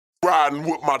Riding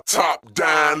with my top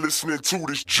down, listening to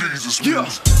this Jesus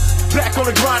music. Back on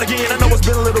the grind again, I know it's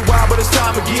been a little while, but it's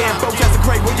time again. Folks asking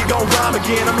great, when you gon' rhyme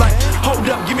again? I'm like, hold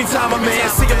up, give me time, my man.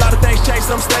 See a lot of things change,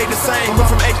 some stay the same. Run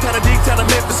from H-Town to D-Town to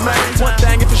Memphis, man. One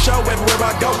thing is for sure, everywhere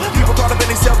I go, people caught up in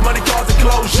themselves, money, cars, and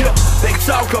clothes, yeah. They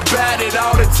talk about it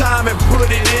all the time and put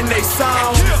it in they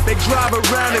songs. They drive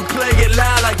around and play it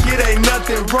loud like it ain't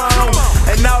nothing wrong.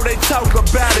 And all they talk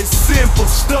about is simple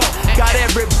stuff. Got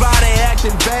everybody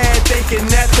acting bad, thinking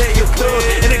that they a thug,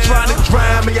 and they trying to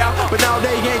drown me out, but now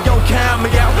they ain't gon' count me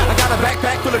out. I got a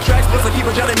backpack full of tracks, plus I keep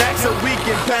a Johnny Mac so we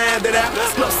can pound it out.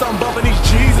 Plus I'm bumping these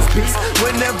Jesus beats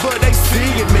whenever they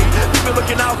seeing me. People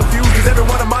looking all confused, cause every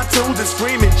one of my tunes is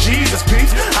screaming Jesus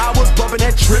peace. I was bumping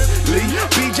that Trip Lee,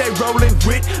 BJ rolling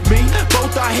with me,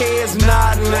 both our heads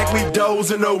nodding like we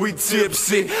dozing or we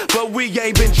tipsy, but we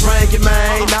ain't been drinking,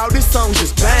 man. Now this song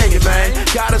just banging, man.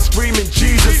 Got us screaming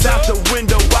Jesus out the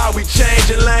window while we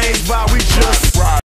changing lanes, while we